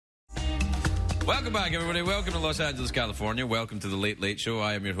Welcome back, everybody. Welcome to Los Angeles, California. Welcome to the Late Late Show.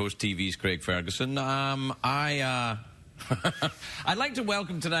 I am your host, TV's Craig Ferguson. I'd like to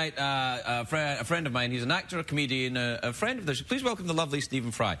welcome tonight a friend of mine. He's an actor, a comedian, a friend of the show. Please welcome the lovely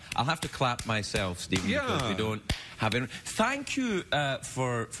Stephen Fry. I'll have to clap myself, Stephen, because we don't have it. Thank you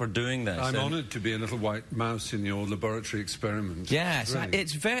for doing this. I'm honoured to be a little white mouse in your laboratory experiment. Yes,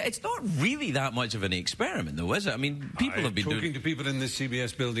 it's not really that much of an experiment, though, is it? I mean, people have been talking to people in this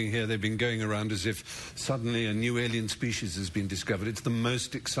CBS building here. They've been going around as if suddenly a new alien species has been discovered. It's the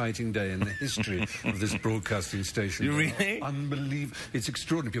most exciting day in the history of this broadcasting station. You really? Unbelievable. It's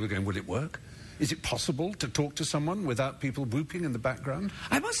extraordinary. People are going, will it work? Is it possible to talk to someone without people whooping in the background?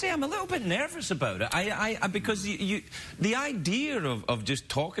 I must say I'm a little bit nervous about it. Because the idea of just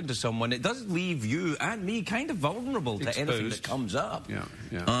talking to someone, it does leave you and me kind of vulnerable to anything that comes up. Yeah.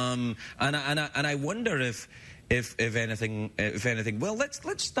 And I wonder if anything. Well,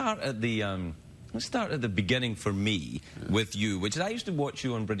 let's start at the. Let's start at the beginning for me with you, which is I used to watch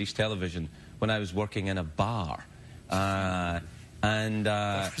you on British television when I was working in a bar.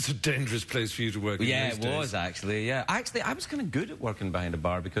 It's a dangerous place for you to work in those days. It was, actually, yeah. Actually, I was kind of good at working behind a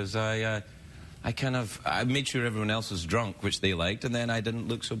bar because I made sure everyone else was drunk, which they liked, and then I didn't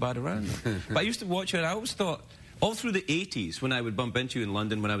look so bad around them. But I used to watch you, and I always thought, all through the 80s, when I would bump into you in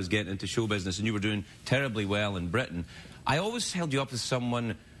London when I was getting into show business and you were doing terribly well in Britain, I always held you up as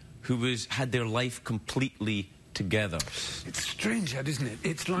someone who had their life completely together. It's strange, isn't it?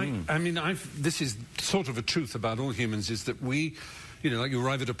 It's like, I mean, this is sort of a truth about all humans, is that we, like you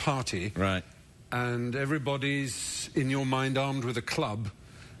arrive at a party, right, and everybody's, in your mind, armed with a club,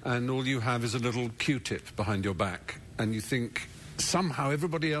 and all you have is a little Q-tip behind your back, and you think somehow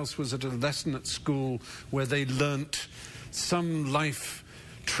everybody else was at a lesson at school where they learnt some life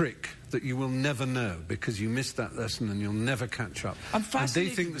trick that you will never know because you missed that lesson and you'll never catch up. I'm fascinated.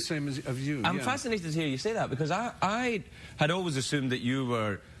 And they think the same of you. I'm fascinated to hear you say that because I had always assumed that you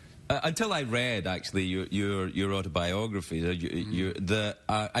were, until I read actually your autobiography,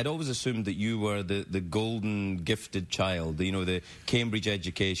 I'd always assumed that you were the golden gifted child, the Cambridge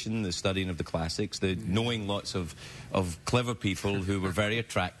education, the studying of the classics, the knowing lots of clever people who were very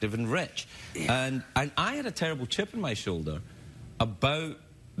attractive and rich. And I had a terrible chip in my shoulder about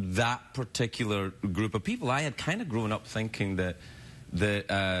that particular group of people. I had kind of grown up thinking that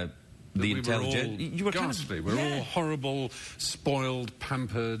the intelligent, you were ghastly. We're all horrible, spoiled,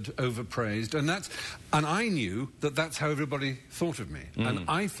 pampered, overpraised, and I knew that that's how everybody thought of me. And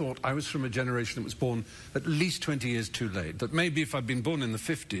I thought I was from a generation that was born at least 20 years too late. That maybe if I'd been born in the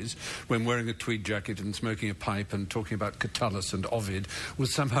 50s, when wearing a tweed jacket and smoking a pipe and talking about Catullus and Ovid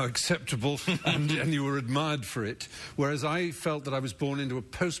was somehow acceptable and you were admired for it. Whereas I felt that I was born into a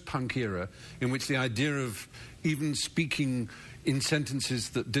post-punk era in which the idea of even speaking in sentences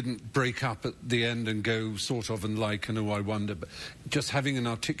that didn't break up at the end and go sort of and like and oh I wonder, but just having an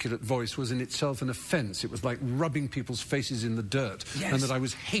articulate voice was in itself an offence. It was like rubbing people's faces in the dirt, and that I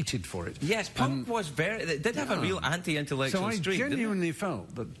was hated for it. Yes, punk it did have a real anti-intellectual streak. So I genuinely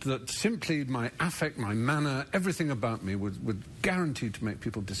felt that simply my affect, my manner, everything about me would guarantee to make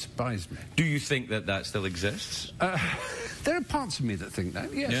people despise me. Do you think that still exists? There are parts of me that think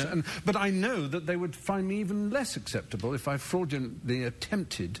that, yes. Yeah. But I know that they would find me even less acceptable if I fraudulently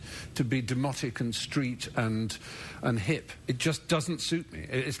attempted to be demotic and street and hip. It just doesn't suit me.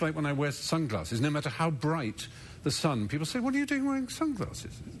 It's like when I wear sunglasses. No matter how bright the sun, people say, what are you doing wearing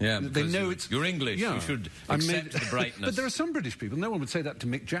sunglasses? Yeah, they know you're English. Yeah, you should accept the brightness. But there are some British people, no one would say that to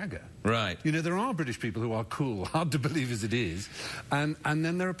Mick Jagger. Right. There are British people who are cool, hard to believe as it is. And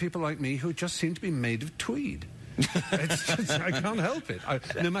then there are people like me who just seem to be made of tweed. I can't help it,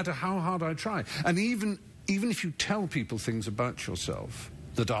 no matter how hard I try. And even if you tell people things about yourself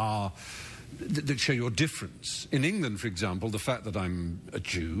that show your difference. In England, for example, the fact that I'm a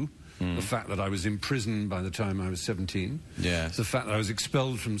Jew, the fact that I was imprisoned by the time I was 17, the fact that I was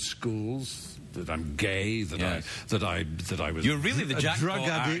expelled from schools, that I'm gay, that I was. You're really the drug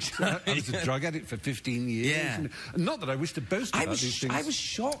addict. I was a drug addict for 15 years. Yeah. Not that I wish to boast about these things. I was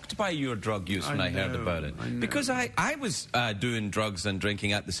shocked by your drug use when I heard about it. Because I was doing drugs and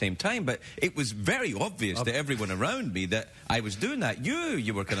drinking at the same time, but it was very obvious to everyone around me that I was doing that.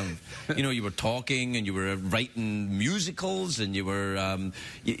 You were kind of, you were talking and you were writing musicals and you were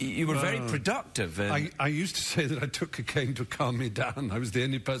very productive. I used to say that I took cocaine to calm me down. I was the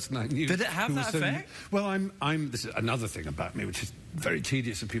only person I knew. Did it have that effect? Well, this is another thing about me, which is very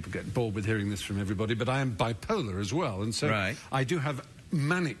tedious and people get bored with hearing this from everybody, but I am bipolar as well, and so I do have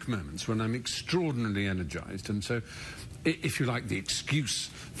manic moments when I'm extraordinarily energized, and so if you like, the excuse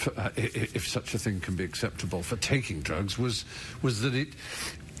for, if such a thing can be acceptable for taking drugs was that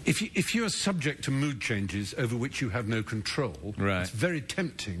if you are subject to mood changes over which you have no control, right, it's very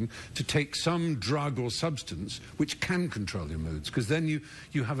tempting to take some drug or substance which can control your moods, because then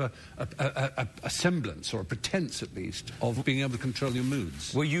you have a semblance, or a pretense at least, of being able to control your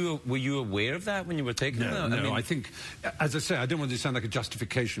moods. Were you aware of that when you were taking them? No, I think, as I say, I don't want to sound like a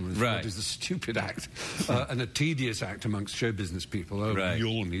justification when right, it is a stupid act and a tedious act amongst show business people. Oh, right,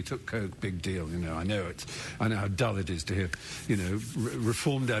 yawn, he took coke, big deal. You know, I know how dull it is to hear, you know,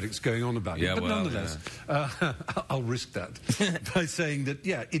 reformed addicts going on about it. But nonetheless, I'll risk that by saying that,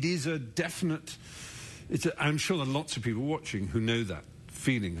 yeah, it is a definite... I'm sure there are lots of people watching who know that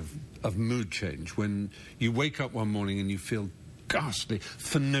feeling of mood change when you wake up one morning and you feel ghastly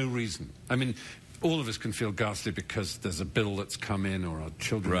for no reason. I mean, all of us can feel ghastly because there's a bill that's come in, or our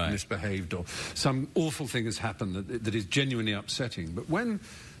children have misbehaved, or some awful thing has happened that is genuinely upsetting. But when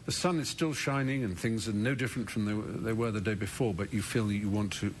the sun is still shining and things are no different from they were the day before, but you feel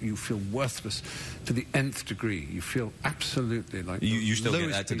you feel worthless to the nth degree. You feel absolutely like you still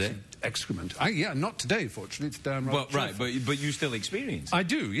get that today? Excrement. Yeah, not today, fortunately. It's downright. Well, right, but you still experience it. I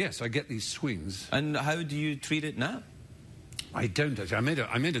do, yes. I get these swings. And how do you treat it now? I don't actually.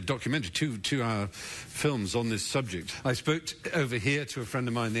 I made a documentary, two-hour films on this subject. I spoke over here to a friend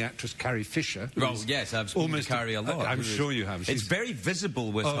of mine, the actress Carrie Fisher. Well, yes, I've spoken to Carrie a lot. I'm sure you have. It's very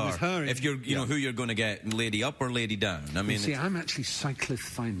visible with her. If you're, you know, who you're going to get, lady up or lady down. I mean, see, I'm actually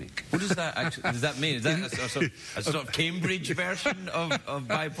cyclothymic. What does that actually? Does that mean? Is that a sort of Cambridge version of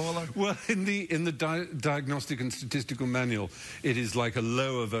bipolar? Well, in the Diagnostic and Statistical Manual, it is like a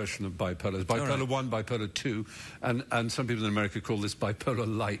lower version of bipolar. Bipolar 1, bipolar 2, and some people in America call this bipolar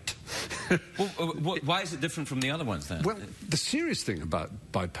light. Well, why is it different from the other ones then? Well, the serious thing about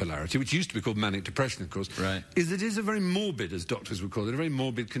bipolarity, which used to be called manic depression, of course, is that it is a very morbid, as doctors would call it, a very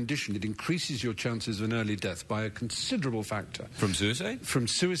morbid condition. It increases your chances of an early death by a considerable factor. From suicide? From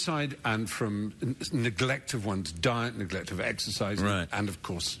suicide and from neglect of one's diet, neglect of exercise, and of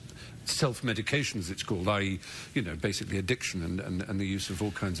course self-medication, as it's called, i.e., you know, basically addiction and the use of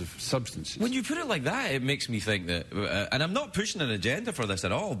all kinds of substances. When you put it like that, it makes me think that, and I'm not pushing an agenda for this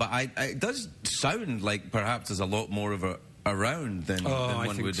at all, but it does sound like perhaps there's a lot more of a around than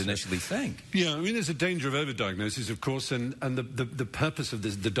one would initially think. Yeah, I mean, there's a danger of overdiagnosis, of course, and the purpose of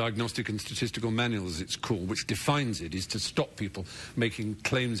the Diagnostic and Statistical Manual, as it's called, which defines it, is to stop people making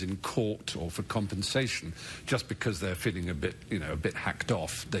claims in court or for compensation just because they're feeling a bit hacked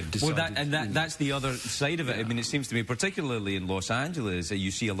off. They've decided... Well, that's the other side of it. I mean, it seems to me, particularly in Los Angeles,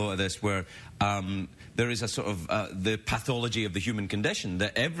 you see a lot of this where there is a sort of the pathology of the human condition,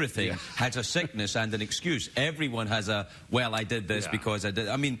 that everything has a sickness and an excuse. Everyone has a, well, I did this because I did.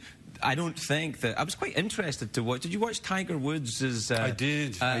 I mean, I don't think that... I was quite interested to watch... Did you watch Tiger Woods' I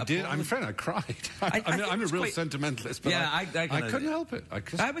did. I'm afraid I cried. I'm a real sentimentalist, but I couldn't help it.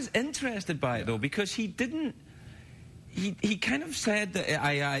 I was interested by it, though, because he didn't... He kind of said that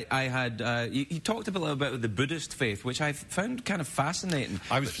I had... he talked a little bit about the Buddhist faith, which I found kind of fascinating.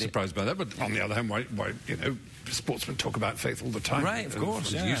 I was surprised by that, but on the other hand, why you know, sportsmen talk about faith all the time. Right, of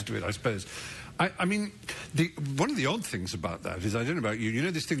course, used to it, I suppose. I mean, one of the odd things about that is, I don't know about you, you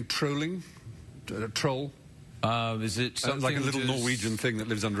know this thing, trolling? Troll? Is it something like a little Norwegian thing that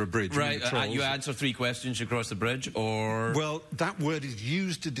lives under a bridge? Right, you answer 3 questions, you cross the bridge, or... Well, that word is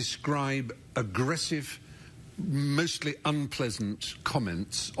used to describe aggressive, mostly unpleasant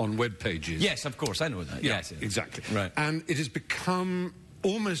comments on web pages. Yes, of course, I know that. Yeah, yes, exactly. Right. And it has become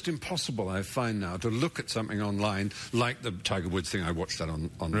almost impossible, I find now, to look at something online, like the Tiger Woods thing. I watched that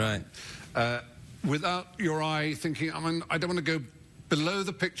online. Right. Without your eye thinking, I don't want to go below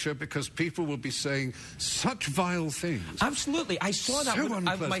the picture because people will be saying such vile things. Absolutely. I saw that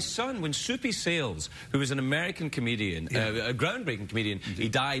with my son, when Soupy Sales, who was an American comedian, a groundbreaking comedian, he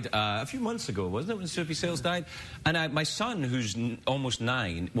died a few months ago, wasn't it, when Soupy Sales died? And my son, who's almost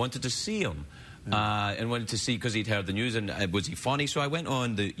 9, wanted to see him. And wanted to see, because he'd heard the news, and was he funny? So I went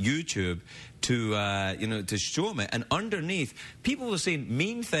on the YouTube to show him it, and underneath, people were saying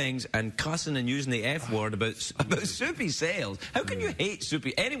mean things and cussing and using the F word about Soupy Sales. How can you hate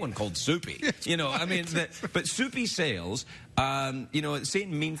Soupy? Anyone called Soupy, I mean, but Soupy Sales,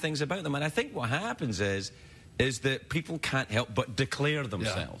 saying mean things about them, and I think what happens is that people can't help but declare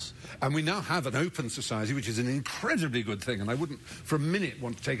themselves. Yeah. And we now have an open society, which is an incredibly good thing, and I wouldn't for a minute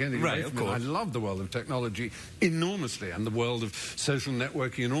want to take anything away from it. I love the world of technology enormously, and the world of social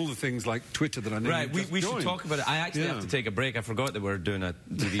networking and all the things like Twitter that I know. Right, we should talk about it. I actually have to take a break. I forgot that we're doing a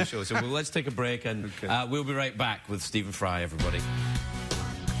TV show, so let's take a break, and we'll be right back with Stephen Fry, everybody.